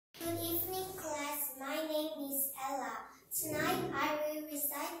Tonight I will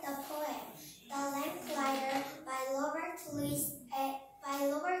recite the poem The Lamplighter by Robert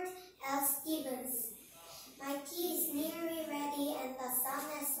L. Stevens. My tea is nearly ready and the sun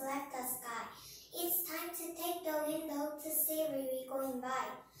has left the sky. It's time to take the window to see Riri going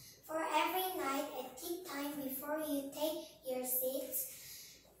by. For every night at tea time before you take your seats,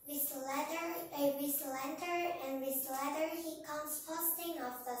 with lantern and with ladder he comes posting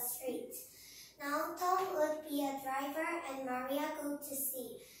off the street. Now Tom would be a driver and Maria go to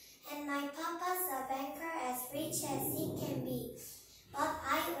sea, and my papa's a banker as rich as he can be. But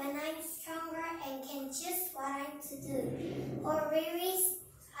when I'm stronger and can choose what I'm to do, or Riri's,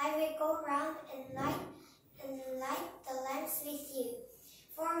 I will go round and light the lamps with you.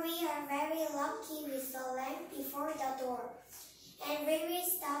 For we are very lucky with the lamp before the door. And Riri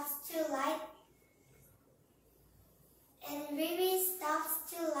stops to light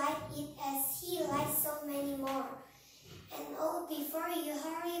it as he lights so many more. And oh, before you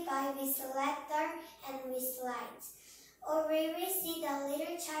hurry by with ladder and with light. Oh, Riri, see the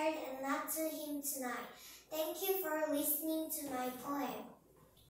little child and not to him tonight. Thank you for listening to my poem.